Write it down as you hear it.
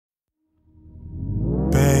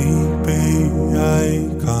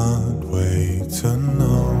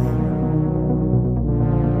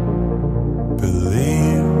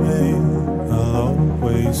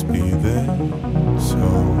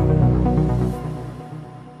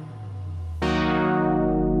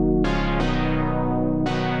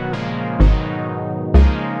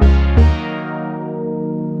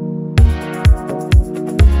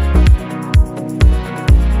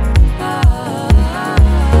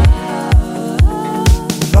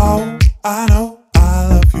I know I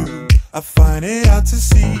love you. I find it hard to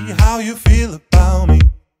see how you feel about me,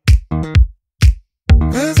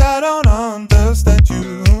 'cause I don't understand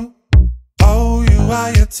you. Oh, you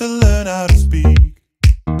are yet to learn how to speak.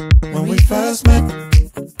 When we first met,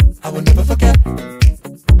 I will never forget,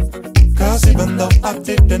 'cause even though I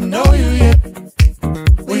didn't know you yet,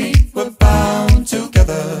 we were bound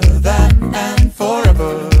together then and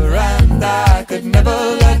forever, and I could never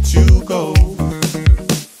let you go.